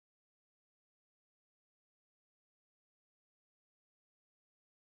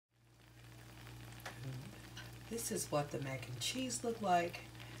This is what the mac and cheese look like,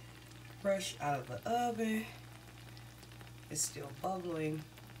 fresh out of the oven. It's still bubbling.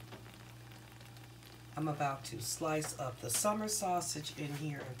 I'm about to slice up the summer sausage in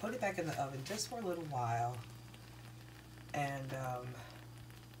here and put it back in the oven just for a little while. And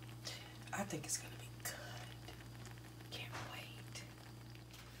I think it's gonna be good. Can't wait.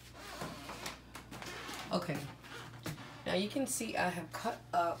 Okay, now you can see I have cut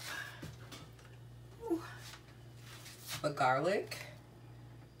up the garlic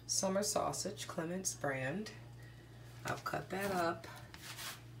summer sausage, Clements brand. I've cut that up,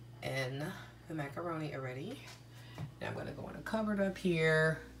 and the macaroni already. Now I'm gonna go in a cupboard up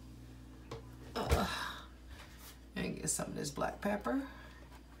here and get some of this black pepper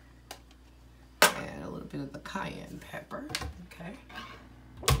and a little bit of the cayenne pepper. Okay,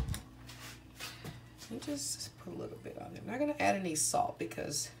 and just put a little bit on it. I'm not gonna add any salt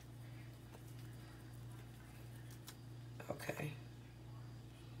because, okay,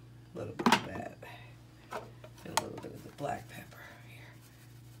 a little bit of that and a little bit of the black pepper here.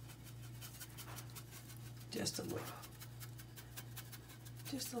 Just a little.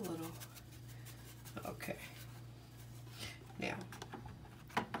 Just a little. Okay. Now,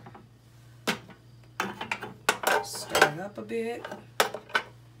 stir it up a bit.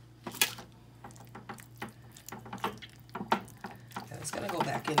 And it's gonna go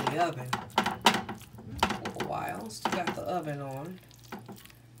back in the oven for a while. Still got the oven on.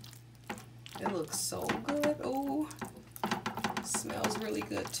 It looks so good. Oh, smells really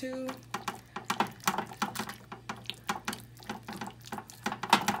good too.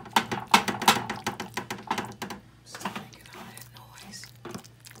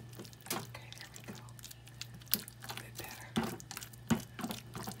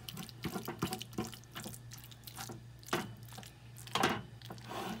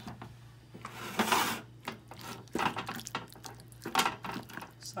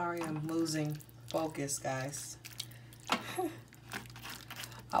 Sorry, I'm losing focus, guys.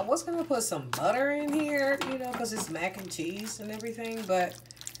 I was gonna put some butter in here, you know, because it's mac and cheese and everything, but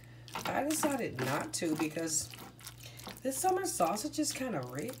I decided not to because this summer sausage is kind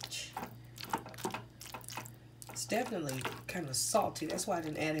of rich. It's definitely kind of salty. That's why I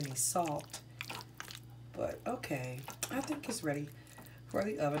didn't add any salt. But okay, I think it's ready for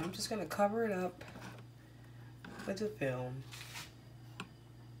the oven. I'm just gonna cover it up with the film.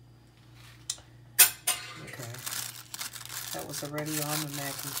 Okay, that was already on the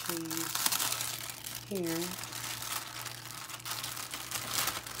mac and cheese here.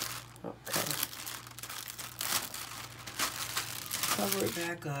 Okay, cover it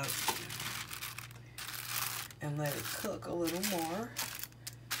back up and let it cook a little more,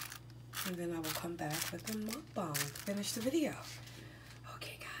 and then I will come back with the mukbang, finish the video.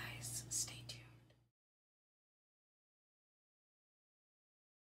 Okay guys, stay tuned.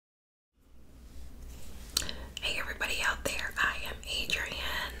 Hey everybody out there, I am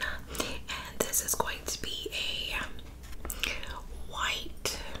Adrienne, and this is going to be a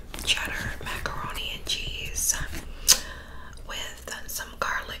white cheddar macaroni and cheese with some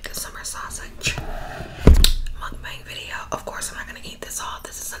garlic and summer sausage mukbang video. Of course, I'm not going to eat this all.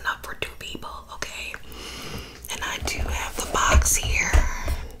 This is enough for 2 people, okay? And I do have the box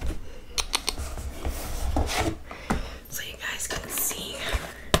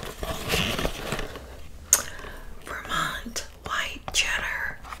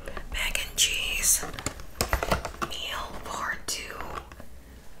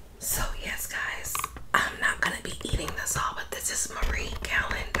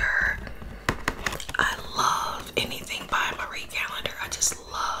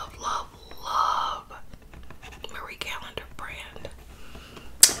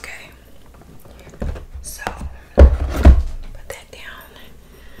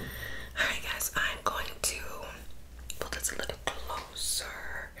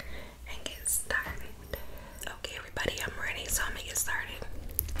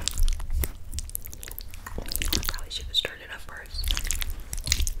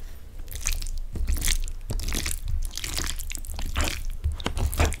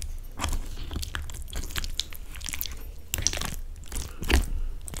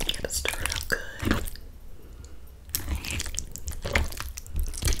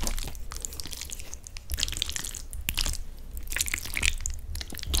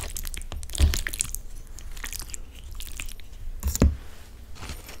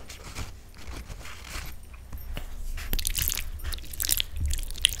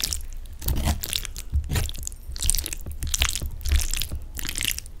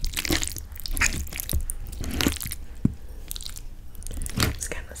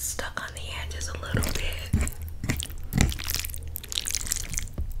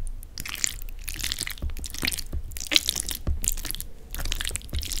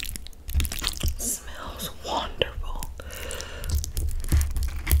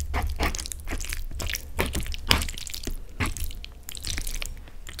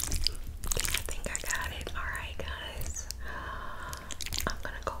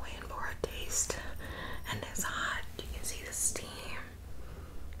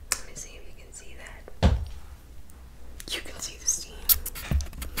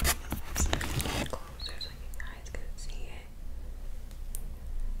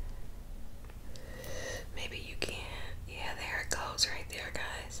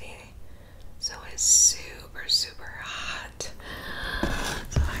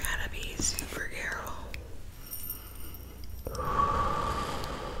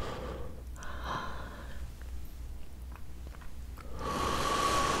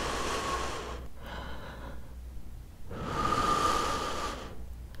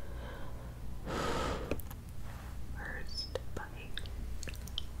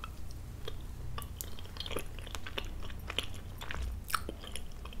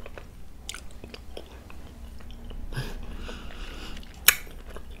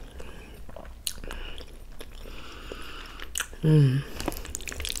Mmm.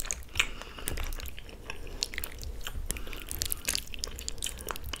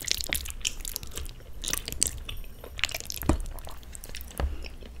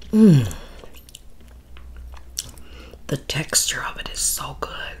 Mmm. The texture of it is so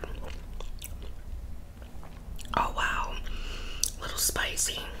good. Oh wow. A little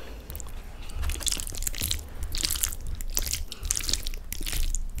spicy.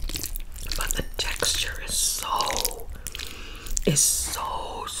 But the texture is so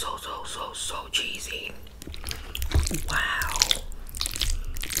cheesy. Wow.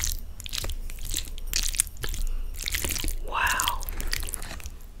 Wow.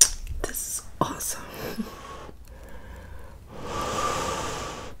 This is awesome.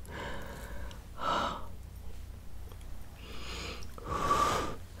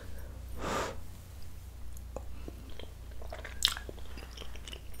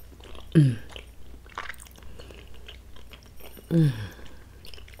 Mm. Mm.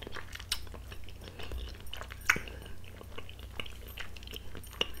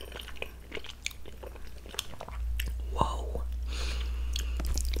 Whoa.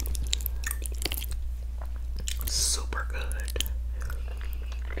 Super good.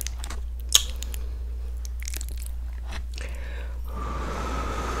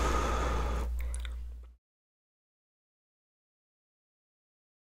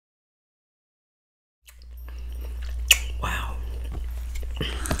 Wow.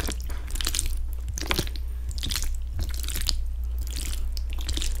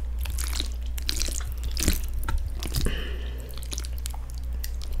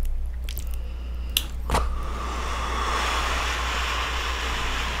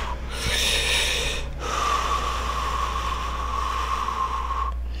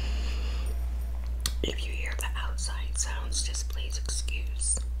 If you hear the outside sounds, just please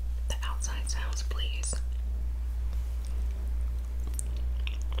excuse the outside sounds, please.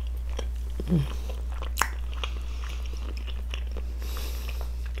 Mm.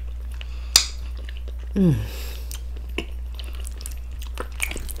 Mm.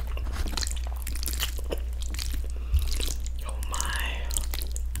 Oh my.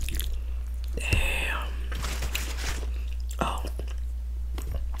 Damn. Oh.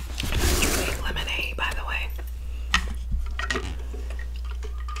 Drink lemonade, by the way.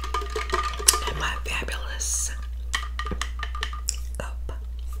 And my fabulous cup.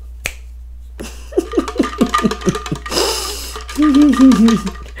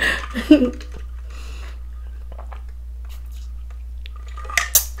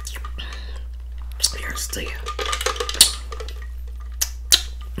 Here's to you.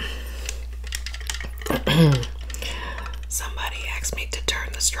 Somebody asked me to turn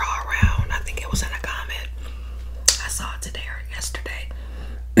the straw around. I think it was in a comment. I saw it today or yesterday.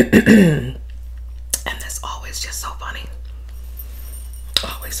 And that's always just so funny.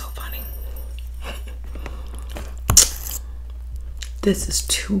 Always so funny. This is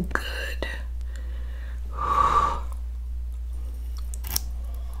too good.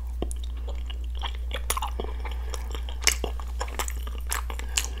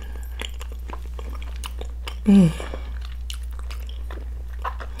 Mm.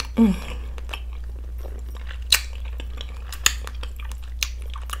 Mm.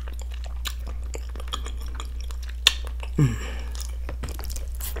 Mm.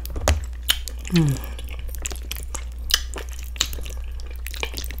 Mm.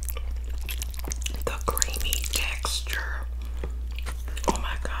 The creamy texture. Oh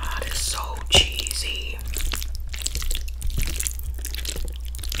my God, it's so cheesy.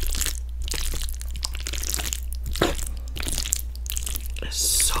 It's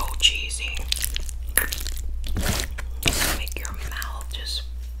so cheesy. Make your mouth just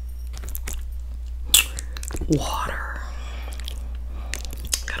water.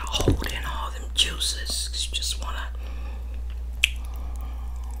 Gotta hold in all them juices. You just wanna.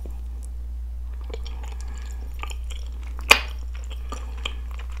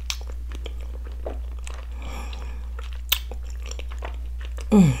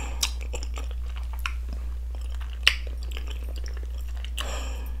 Mm.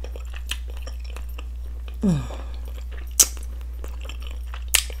 Mm.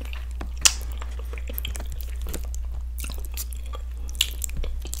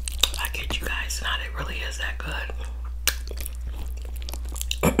 I kid you guys not, it really is that good.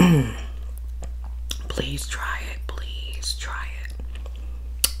 Please try it. Please try it.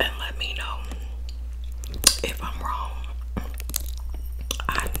 And let me know if I'm wrong.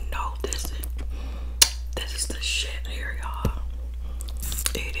 I know this is the shit here, y'all.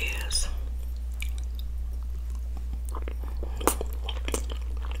 It is.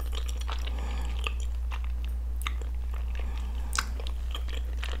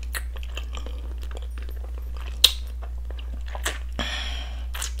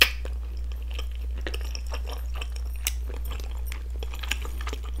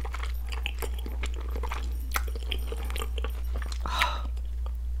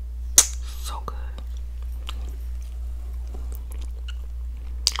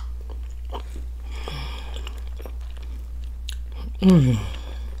 Mm.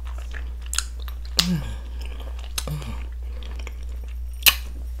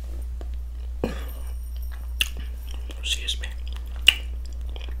 Excuse me.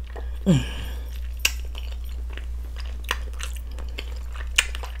 Mm.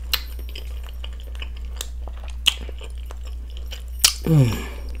 Mm.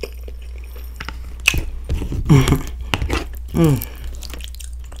 Mm.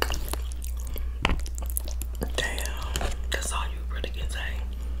 Damn, that's all you really can say.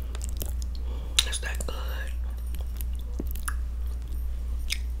 It's that good.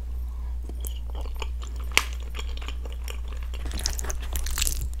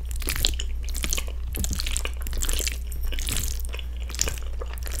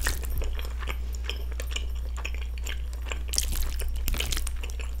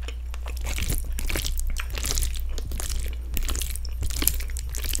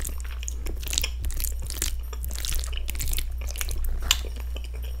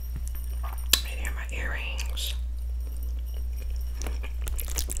 Earrings.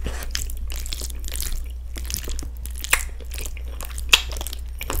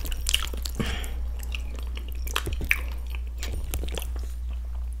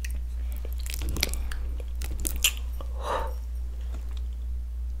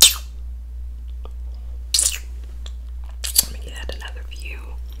 Let me get another few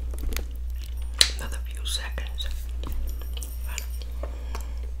seconds.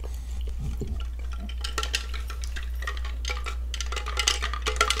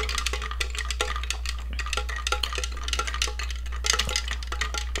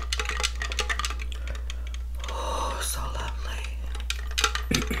 So lovely.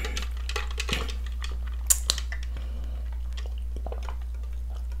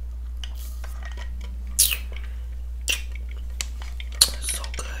 So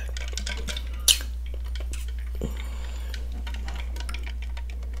good.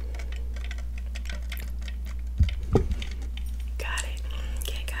 Got it.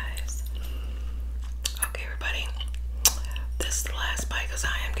 Okay, guys. Okay, everybody. This is the last bite because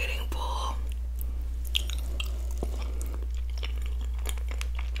I am getting full.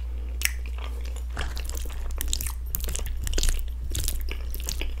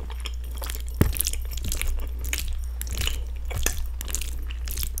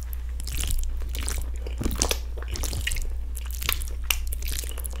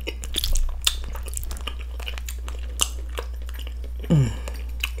 Mm.